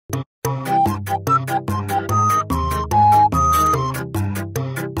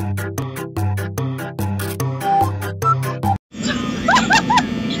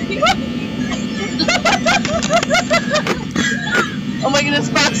Oh my goodness,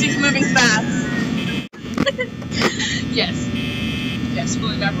 Foxy's moving fast. Yes. Yes,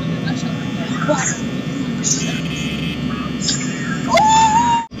 fully back within that shot right there.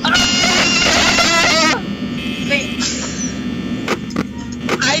 Wait.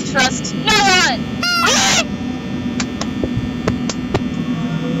 I trust no one!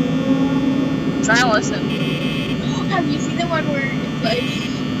 Try and listen. Have you seen the one where it's like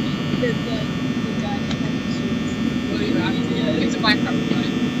the guy that has shoes? What are you asking? Yeah, it's a Minecraft gun.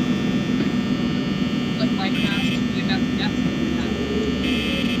 Like Minecraft, you have death.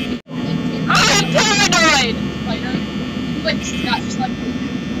 I'm paranoid! Like Scott just like,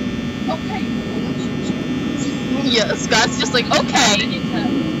 okay. Yeah, Scott's just like, okay.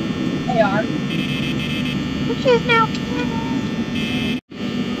 AR. Which is now I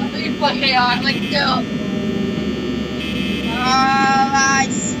thought you'd play AR, like, no. All I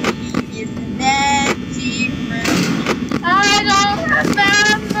see is an empty room. I don't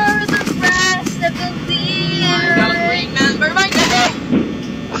remember the rest of the I don't lyrics. remember my name.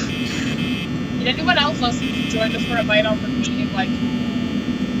 Did anyone else listen to join us for a bite on the meeting, like,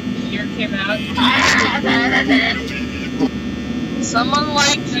 the year came out? someone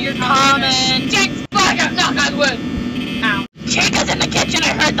liked your comment. Jake's black out, knock on wood. Ow. Chica's in the kitchen, I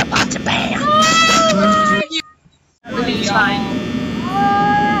heard the pots and pans. Everything's fine.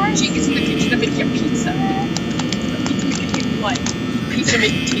 Jake is in the kitchen to make your pizza. Pizza making blood. Pizza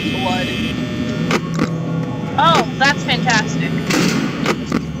making blood. Oh, that's fantastic.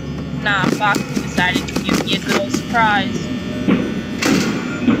 Nah, Foxy decided to give me a good old surprise.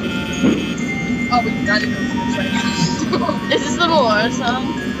 Oh, we gotta go for this right now. Is this the Melora song?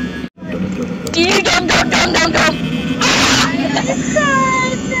 Dee dum dum dum dum dum!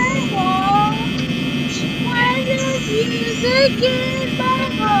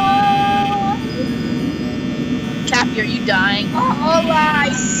 Dappy, are you dying? All I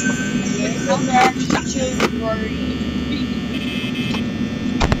see is an empty room.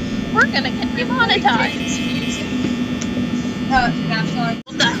 We're gonna get demonetized. FNAF song.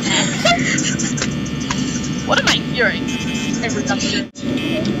 What am I hearing? Every time you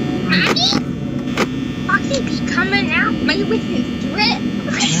Mommy? Foxy be coming at me with his drip.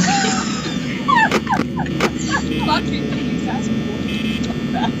 Foxy really fast forward.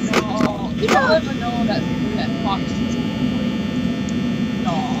 No. You don't ever know that Fox is recording.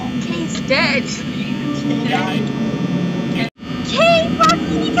 No. He's dead. He died. Hey,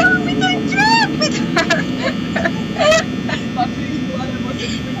 Foxy be coming with his drip. Foxy's blood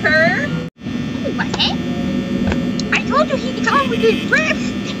wasn't Her? What? I told you he'd be coming with his drip.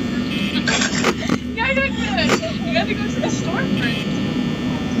 You guys are good. You gotta go to the store first.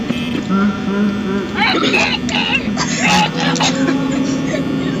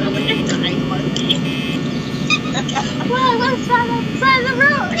 You sound like a dying monkey. Well, let's try the side of the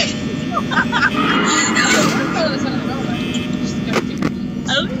road. We're on the side of the road. Just go to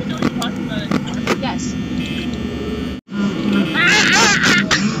I don't even know what you're talking about anymore. Yes.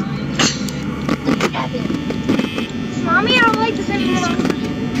 Mommy, I don't like this anymore.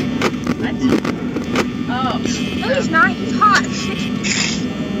 What? Oh. No, he's not. He's hot.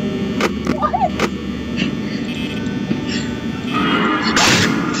 What?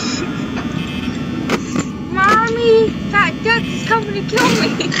 Mommy, that duck is coming to kill me.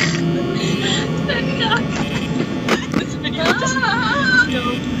 That duck. This video just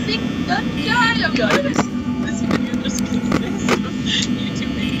Big duck child. guys. This video just consists of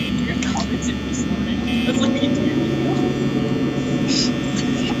YouTube making your comments in this morning. That's like an entire video.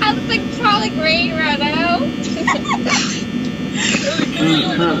 I look like Charlie Gray right now. It's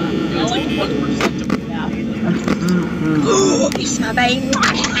like 1% of FNAF. It's my baby.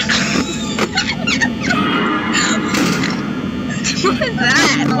 What is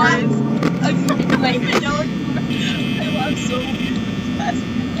that? I don't even know. I laughed so weird for this past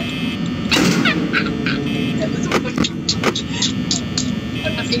minute. That was what the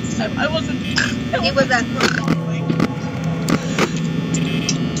FaceTime. I wasn't. It was that.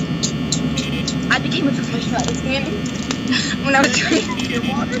 I became a professional at this game when I was drinking your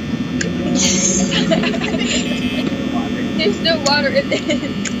water. There's no water in this.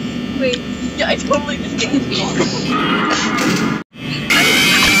 Wait. Yeah, I totally just gave you water.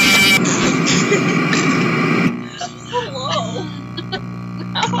 Hello.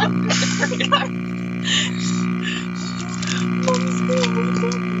 Now I'm gonna forget.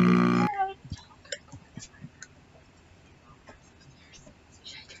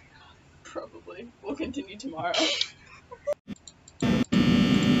 Probably. We'll continue tomorrow.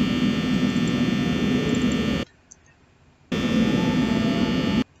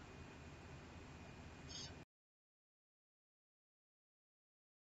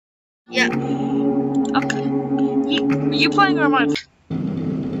 Yeah. Okay. You playing or am I?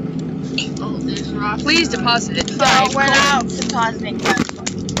 Oh, there's rocks. Please deposit So 5 we're now coins. depositing 5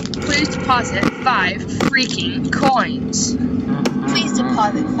 coins. Please deposit 5 freaking coins. Please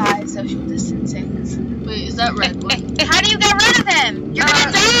deposit 5 social distancings. Wait, is that red one? How do you get rid of him? You're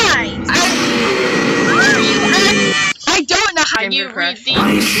gonna die! I don't know how Can you read the...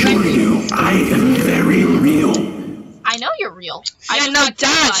 I assure you, I am very real. I know you're real. I know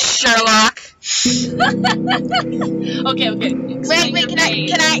that, Sherlock. Okay. Wait,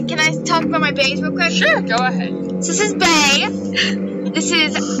 can I talk about my bays real quick? Sure, go ahead. So this is Bay. This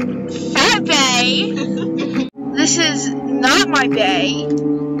is Fat Bay. This is not my Bay.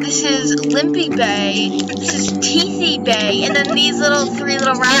 This is Limpy Bay. This is Teethy Bay. And then these 3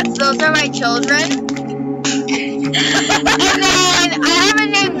 little rats, those are my children. And then I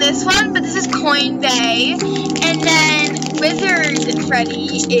haven't named this one, but this is Coin Bay. And then Wizard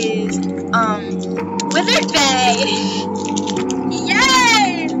Freddy is Wizard Bay.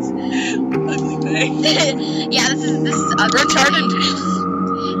 Yes! Ugly Bay. Yeah, this is ugly. Retarded.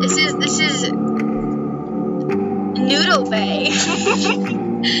 This is Noodle Bay.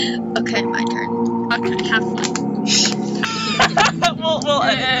 Okay, my turn. Okay, have fun. We'll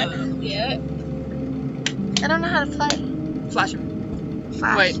edit Yeah. I don't know how to play. Flash him.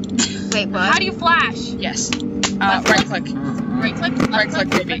 Flash. Wait, what? How do you flash? yes. Right click. Right click? Right click,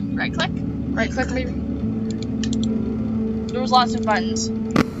 maybe. Right click? Right click, maybe. There was lots of buttons. That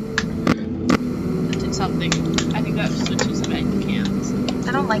did something. I think that switches the cams.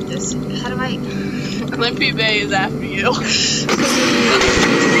 I don't like this. How do I? Limpy Bay is after you.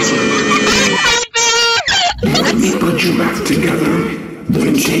 Let me put you back together,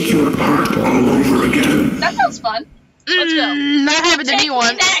 then take you apart all over again. That sounds fun. Let's go. That happened to me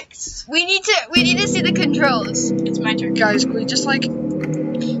once. Next. We need to see the controls. It's my turn. Guys, can we just like...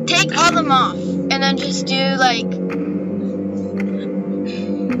 Take all them off, and then just do like.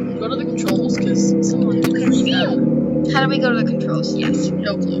 Go to the controls, because someone can see them. How do we go to the controls? Yes,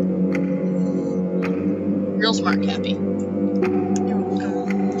 no clue. Real smart, Cappy.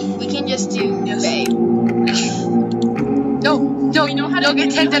 We can just do Bay. No, you know how to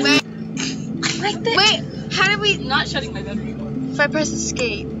get take away. like this. Wait, how do we? I'm not shutting my battery anymore. If I press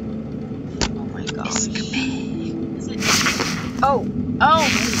escape. Oh my gosh. Is it? Oh.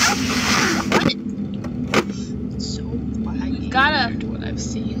 What? So you gotta do what I've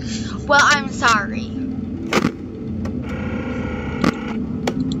seen. Well, I'm sorry.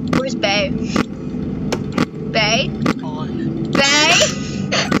 Where's Bay? Bay? On. Bay?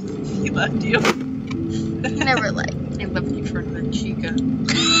 He left you. Never like. I left you for the chica.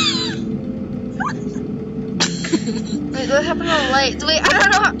 Wait, what happened to the lights? Wait, I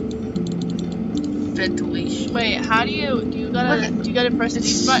don't know. Ventilation. Wait, how do you gotta press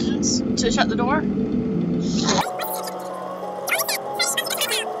these buttons to shut the door?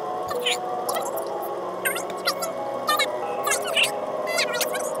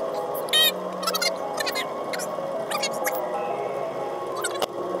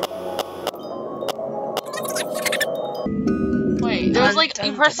 Wait, there was like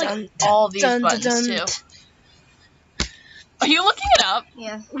you press like all these buttons too. Are you looking it up?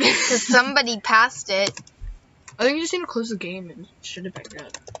 Yeah, because somebody passed it. I think you just need to close the game and shut it back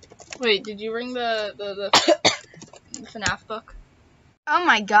up. Wait, did you ring the FNAF book? Oh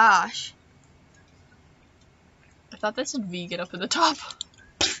my gosh. I thought that said vegan up at the top.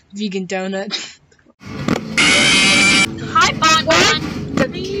 Vegan donut. Hi, Bon.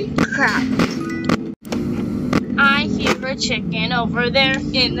 Crap. I hear a chicken over there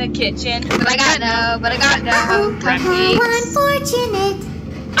in the kitchen. But I got no unfortunate.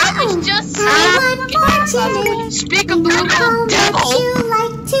 I was just Unfortunate. Speak of the Not little much devil. you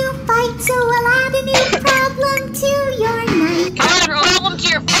like to fight, so we'll add a new problem to your night. I have a problem to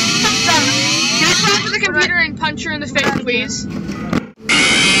your Can I go to the computer and punch her in the face, please?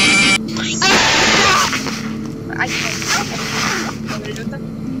 I can't.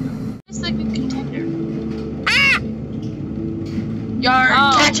 It's like a contender. Yard,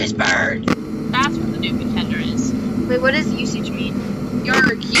 Oh. catch his bird. That's what the new contender is. Wait, what does usage mean?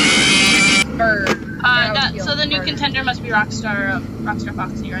 Yard, bird. So the new contender must be Rockstar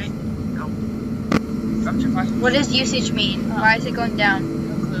Foxy, right? What does usage mean? Why is it going down?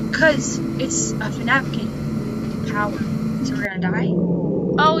 No clue. Because it's a FNAF game. Power. So we're gonna die?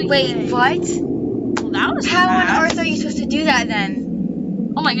 Oh, Wait, what? Well, that was How on fast. earth are you supposed to do that then?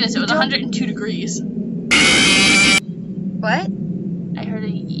 Oh my goodness, it was 102 degrees. What? I heard a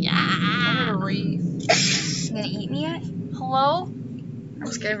yeah. I'm gonna read. You gonna eat me yet? Hello? I'm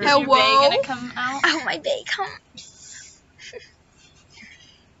scared. Is your bay gonna come out? Oh, my bae, come.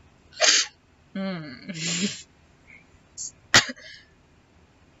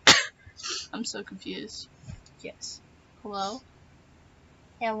 I'm so confused. Yes. Hello?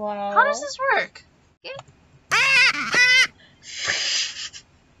 Hello. How does this work?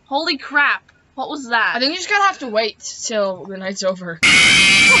 Holy crap. What was that? I think you just gotta have to wait till the night's over. God!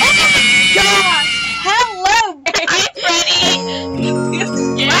 Hello! I'm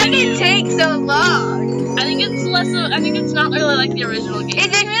ready! Why did it take so long? I think it's less of, I think it's not really like the original game. It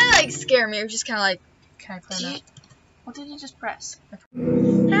didn't really like scare me. It was just kind of like. Can I play that? What did you just press? How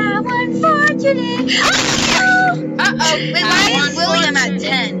unfortunate! Uh-oh! Wait, why is William at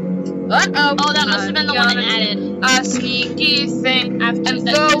 10? Uh-oh. Oh, that must have been the one that added. A sneaky thing and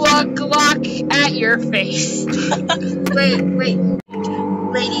throw a Glock at your face. Wait.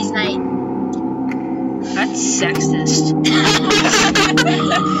 Ladies' night. That's sexist. You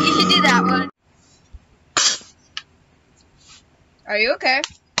should do that one. Are you okay?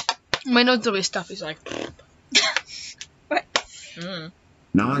 My notes always stuff. He's like. What?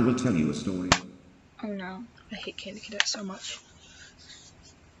 Now I will tell you a story. Oh no. I hate Candy Cadet so much.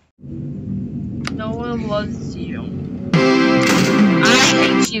 No one loves you. I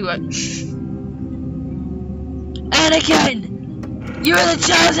hate you. Anakin! You're the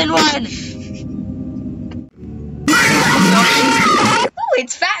chosen one! Oh,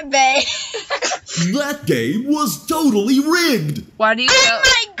 it's Fat Bay. That game was totally rigged! Why do you Oh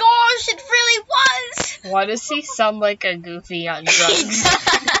my gosh, it really was. Why does he sound like a goofy on drugs?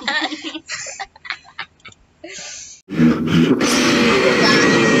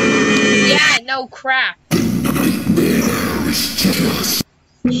 Yeah, no crap.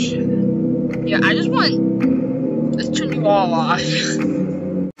 Yeah, I just want. Let's turn you all off.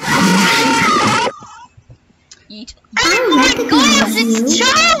 Eat. Oh my gosh, it's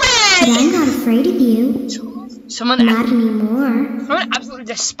Charlie! But I'm not afraid of you. Someone Not anymore. absolutely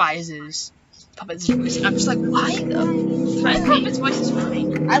despises Puppet's voice. And I'm just like, why though? My Puppet's voice is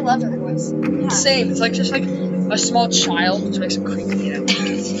fine. I love her voice. Same. It's like just like a small child, which makes it creepy. You know?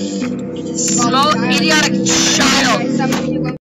 Small idiotic child.